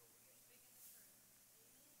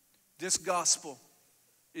 This gospel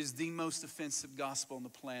is the most offensive gospel on the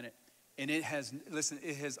planet. And it has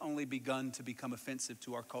only begun to become offensive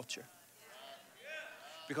to our culture.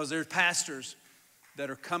 Because there's pastors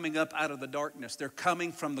that are coming up out of the darkness. They're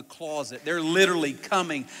coming from the closet. They're literally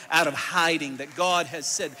coming out of hiding that God has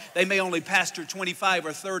said. They may only pastor 25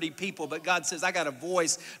 or 30 people, but God says, I got a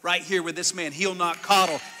voice right here with this man. He'll not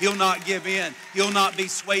coddle. He'll not give in. He'll not be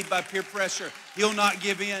swayed by peer pressure. He'll not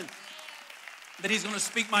give in. That he's going to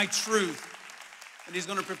speak my truth. And he's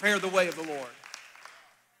going to prepare the way of the Lord.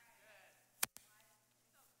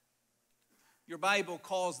 Your Bible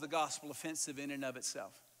calls the gospel offensive in and of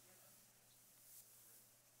itself.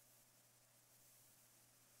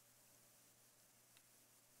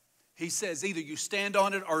 He says either you stand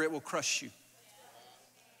on it or it will crush you.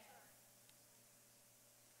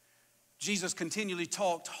 Jesus continually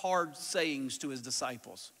talked hard sayings to his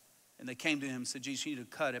disciples. And they came to him and said, Jesus, you need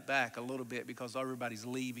to cut it back a little bit because everybody's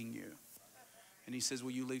leaving you. And he says,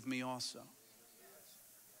 will you leave me also?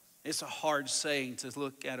 It's a hard saying to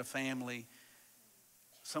look at a family,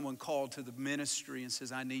 someone called to the ministry and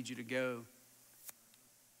says, I need you to go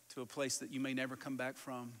to a place that you may never come back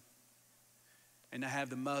from. And to have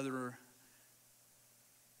the mother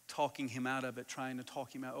talking him out of it, trying to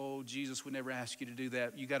talk him out. Oh, Jesus would never ask you to do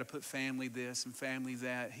that. You got to put family this and family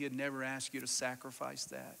that. He'd never ask you to sacrifice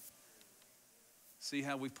that. See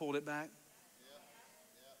how we pulled it back?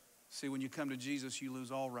 See, when you come to Jesus, you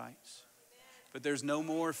lose all rights. But there's no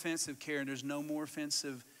more offensive, Karen. There's no more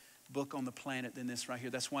offensive book on the planet than this right here.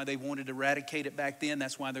 That's why they wanted to eradicate it back then.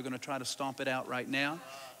 That's why they're going to try to stomp it out right now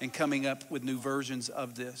and coming up with new versions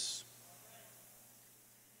of this.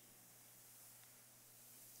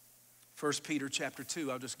 1 Peter chapter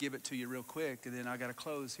 2, I'll just give it to you real quick, and then I got to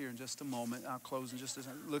close here in just a moment. I'll close in just a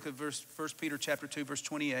second. Look at 1 Peter chapter 2, verse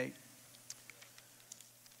 28.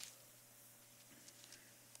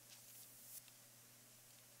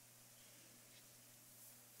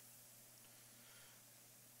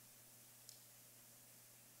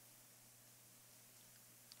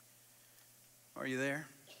 Are you there?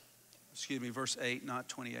 Excuse me, verse 8, not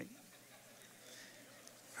 28.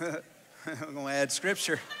 I'm going to add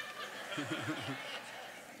scripture.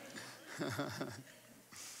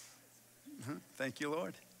 Thank you,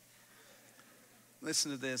 Lord.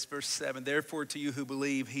 Listen to this, verse 7. Therefore, to you who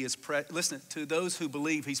believe, he is listen, to those who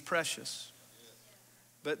believe, he's precious.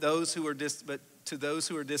 But to those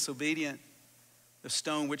who are disobedient, The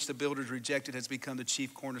stone which the builders rejected has become the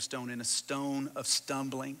chief cornerstone, and a stone of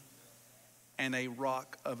stumbling and a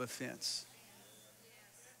rock of offense.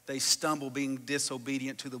 They stumble being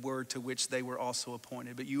disobedient to the word to which they were also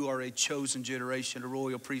appointed. But you are a chosen generation, a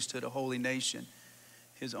royal priesthood, a holy nation,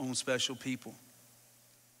 his own special people.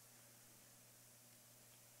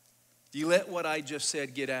 Do you let what I just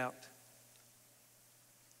said get out?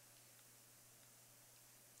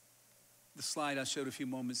 The slide I showed a few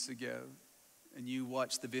moments ago, and you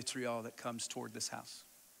watch the vitriol that comes toward this house.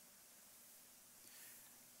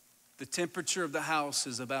 The temperature of the house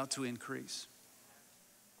is about to increase.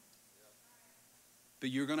 But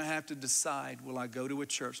you're going to have to decide, will I go to a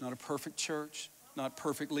church, not a perfect church, not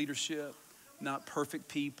perfect leadership, not perfect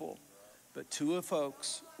people, but to a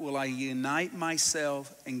folks, will I unite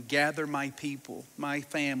myself and gather my people, my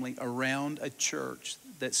family, around a church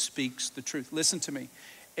that speaks the truth? Listen to me.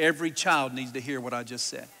 Every child needs to hear what I just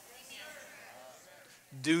said.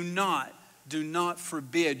 Do not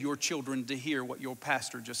forbid your children to hear what your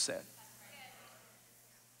pastor just said.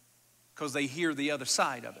 Because they hear the other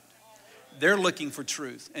side of it. They're looking for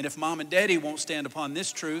truth. And if mom and daddy won't stand upon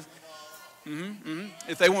this truth,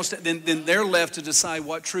 if they won't stand, then they're left to decide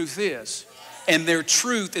what truth is. And their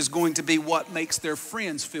truth is going to be what makes their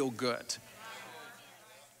friends feel good.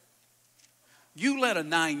 You let a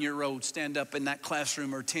 9-year-old stand up in that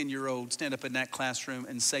classroom, or a 10-year-old stand up in that classroom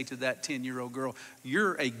and say to that 10-year-old girl,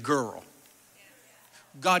 you're a girl.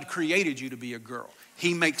 God created you to be a girl.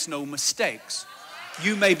 He makes no mistakes.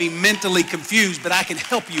 You may be mentally confused, but I can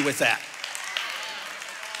help you with that.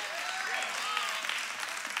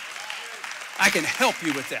 I can help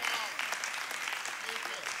you with that.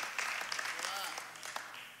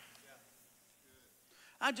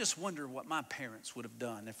 I just wonder what my parents would have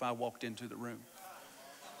done if I walked into the room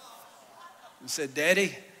and said,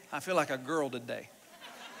 Daddy, I feel like a girl today.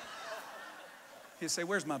 He'd say,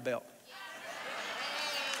 where's my belt?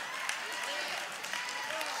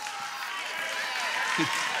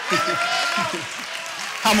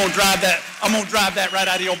 I'm gonna drive that right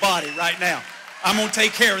out of your body right now. I'm gonna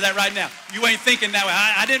take care of that right now. You ain't thinking that way.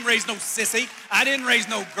 I didn't raise no sissy. I didn't raise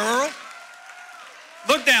no girl.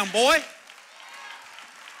 Look down, boy.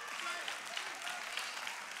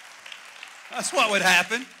 That's what would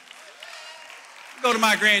happen. Go to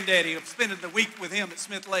my granddaddy. I'm spending the week with him at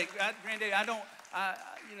Smith Lake. Granddaddy, I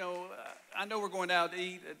know we're going out to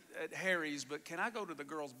eat at Harry's, but can I go to the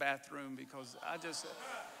girls' bathroom because I just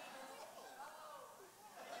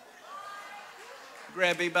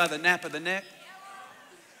grab me by the nape of the neck.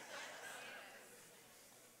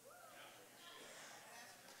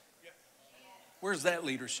 Where's that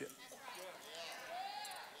leadership?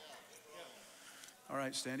 All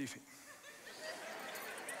right, stand to your feet.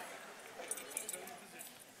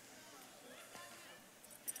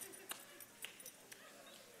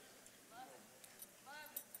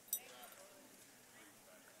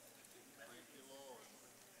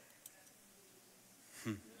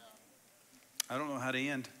 I don't know how to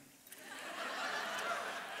end.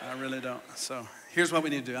 I really don't. So here's what we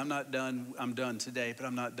need to do. I'm not done. I'm done today, but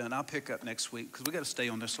I'm not done. I'll pick up next week because we got to stay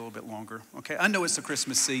on this a little bit longer. Okay? I know it's the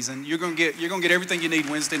Christmas season. You're gonna get everything you need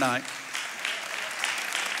Wednesday night.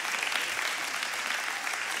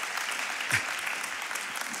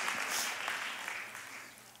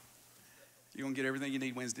 You're gonna get everything you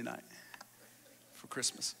need Wednesday night for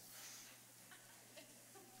Christmas.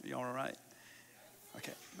 Are you all right?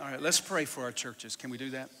 Okay. All right. Let's pray for our churches. Can we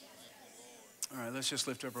do that? All right. Let's just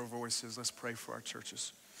lift up our voices. Let's pray for our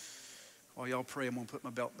churches. While y'all pray, I'm going to put my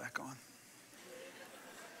belt back on.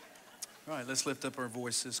 All right. Let's lift up our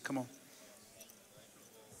voices. Come on.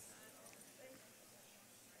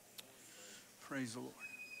 Praise the Lord.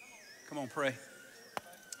 Come on, pray.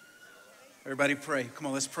 Everybody pray. Come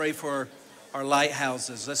on. Let's pray for our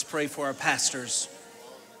lighthouses. Let's pray for our pastors.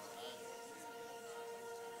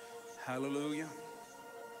 Hallelujah.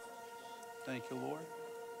 Thank you, Lord.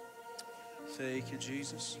 Thank you,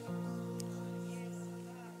 Jesus.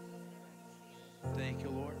 Thank you,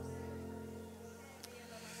 Lord.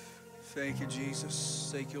 Thank you, Jesus.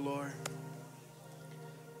 Thank you, Lord.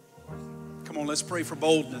 Come on, let's pray for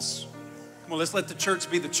boldness. Come on, let's let the church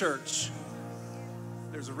be the church.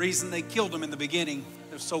 There's a reason they killed them in the beginning.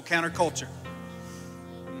 They're so counterculture.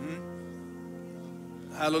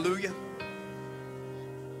 Hallelujah.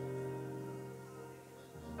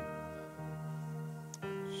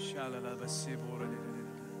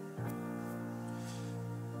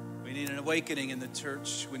 We need an awakening in the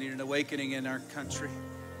church. We need an awakening in our country.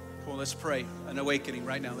 Come on, let's pray. An awakening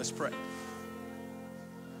right now. Let's pray.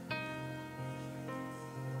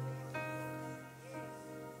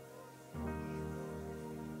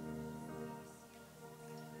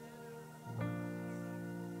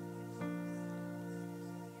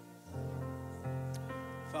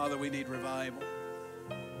 Father, we need revival.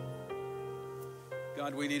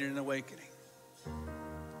 God, we need an awakening.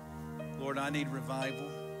 Lord, I need revival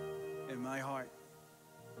in my heart.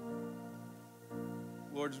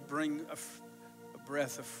 Lord, bring a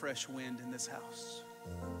breath of fresh wind in this house.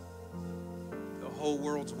 The whole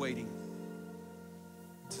world's waiting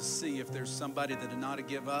to see if there's somebody that did not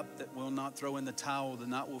give up, that will not throw in the towel, that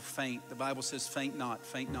not will faint. The Bible says, faint not,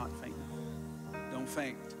 faint not, faint not. Don't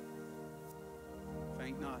faint.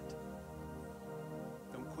 Faint not.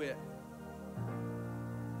 Don't quit.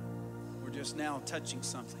 We're just now touching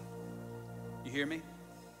something. You hear me?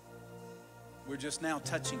 We're just now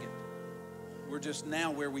touching it. We're just now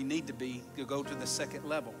where we need to be to go to the second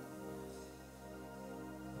level.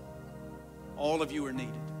 All of you are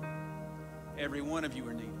needed. Every one of you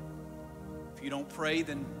are needed. If you don't pray,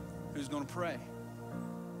 then who's going to pray?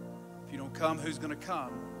 If you don't come, who's going to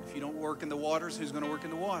come? If you don't work in the waters, who's going to work in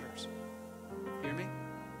the waters? Hear me?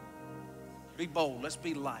 Be bold. Let's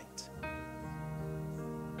be light.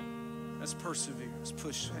 Let's persevere. Let's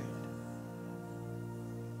push ahead.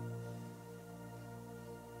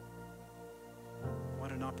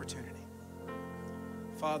 What an opportunity.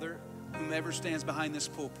 Father, whomever stands behind this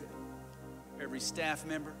pulpit, every staff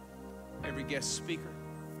member, every guest speaker,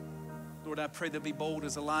 Lord, I pray they'll be bold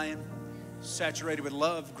as a lion, saturated with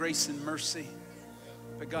love, grace, and mercy.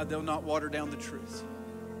 But God, they'll not water down the truth.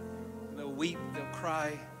 They'll weep, they'll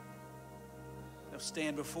cry. They'll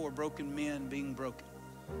stand before broken men being broken.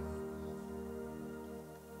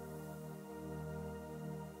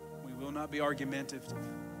 We will not be argumentative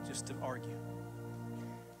just to argue.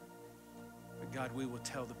 But God, we will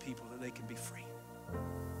tell the people that they can be free.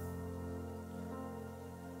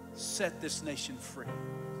 Set this nation free.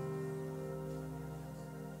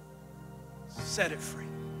 Set it free.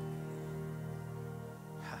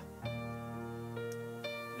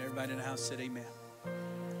 And everybody in the house said amen.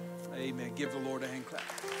 Amen. Give the Lord a hand clap.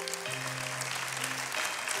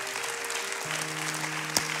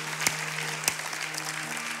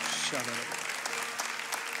 Shut up.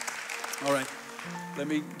 All right. Let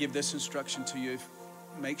me give this instruction to you.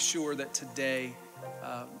 Make sure that today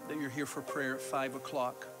that you're here for prayer at 5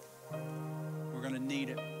 o'clock. We're going to need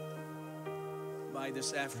it. By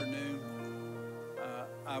this afternoon,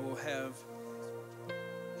 I will have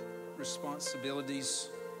responsibilities,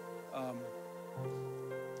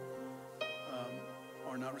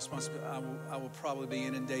 or not responsibility. I will probably be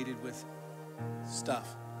inundated with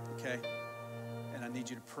stuff, okay? And I need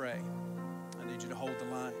you to pray. I need you to hold the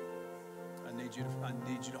line. I need you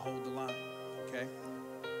to hold the line, okay?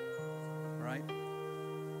 All right?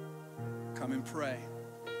 Come and pray.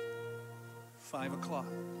 5 o'clock.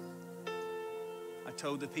 I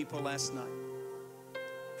told the people last night,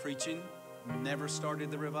 preaching never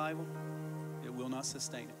started the revival. It will not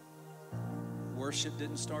sustain it. Worship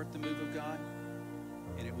didn't start the move of God,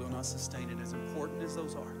 and it will not sustain it, as important as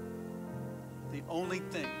those are. The only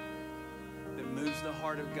thing that moves the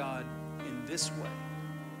heart of God in this way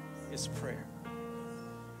is prayer.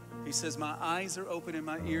 He says, my eyes are open and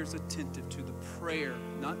my ears attentive to the prayer,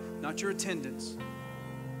 not your attendance.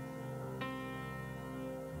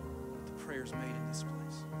 The prayers made in this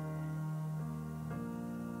place.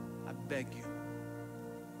 I beg you.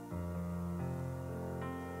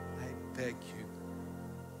 I beg you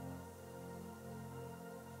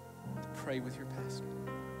to pray with your pastor.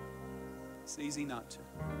 It's easy not to.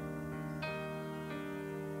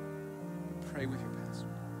 Pray with your pastor.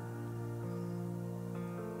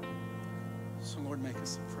 So Lord, make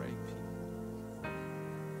us a praying people.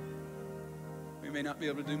 We may not be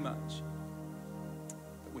able to do much,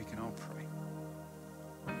 but we can all pray.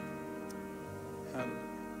 Hallelujah.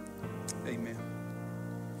 Amen.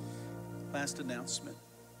 Last announcement.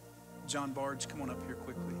 John Barge, come on up here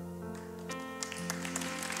quickly.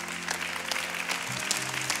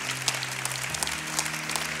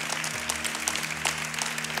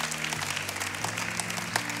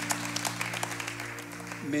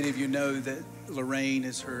 Many of you know that Lorraine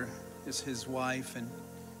is his wife and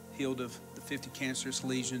healed of the 50 cancerous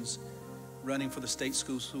lesions, running for the state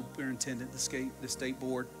school superintendent, the state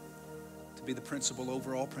board, to be the principal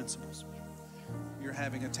over all principals. You're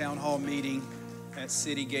having a town hall meeting at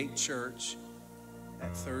City Gate Church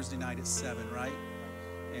at Thursday night at 7, right?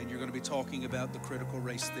 And you're going to be talking about the critical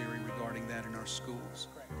race theory regarding that in our schools.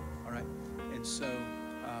 All right? And so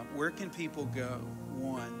where can people go?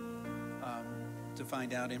 One, to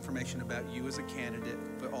find out information about you as a candidate,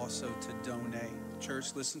 but also to donate.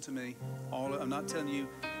 Church, listen to me. I'm not telling you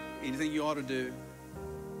anything you ought to do,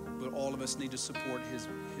 but all of us need to support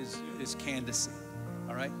his candidacy.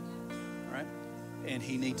 All right? All right? And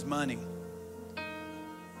he needs money.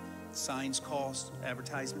 signs cost,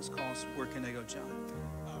 advertisements cost? Where can they go, John?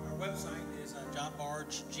 Our website is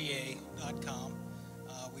johnbargega.com.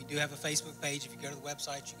 We do have a Facebook page. If you go to the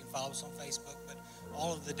website, you can follow us on Facebook. But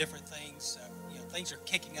all of the different things, things are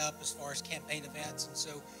kicking up as far as campaign events. And so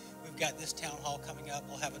we've got this town hall coming up.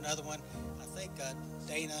 We'll have another one. I think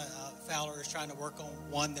Dana Fowler is trying to work on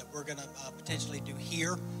one that we're going to potentially do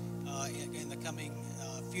here in the coming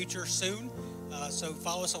future soon. So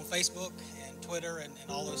follow us on Facebook and Twitter and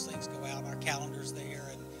all those things go out. Our calendar's there.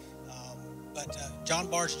 But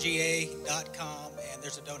johnbargega.com, and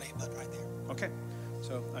there's a donate button right there. Okay.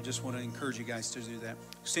 So I just want to encourage you guys to do that.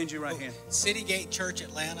 Extend your right hand. City Gate Church,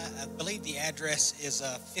 Atlanta. I believe the address is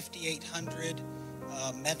 5800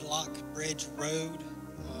 Medlock Bridge Road,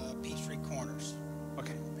 Peachtree Corners.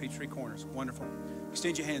 Okay, Peachtree Corners. Wonderful.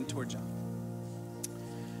 Extend your hand toward John.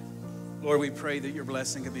 Lord, we pray that your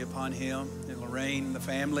blessing could be upon him and Lorraine and the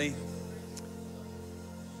family.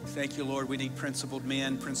 Thank you, Lord. We need principled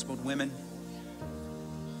men, principled women.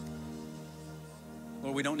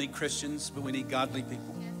 Lord, we don't need Christians, but we need godly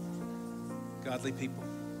people. Godly people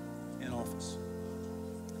in office.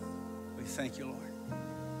 We thank you, Lord.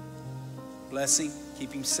 Bless him.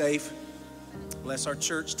 Keep him safe. Bless our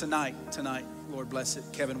church tonight. Lord, bless it.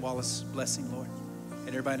 Kevin Wallace, bless him, Lord. And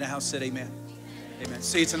everybody in the house said amen. Amen.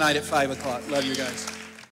 See you tonight at 5 o'clock. Love you guys.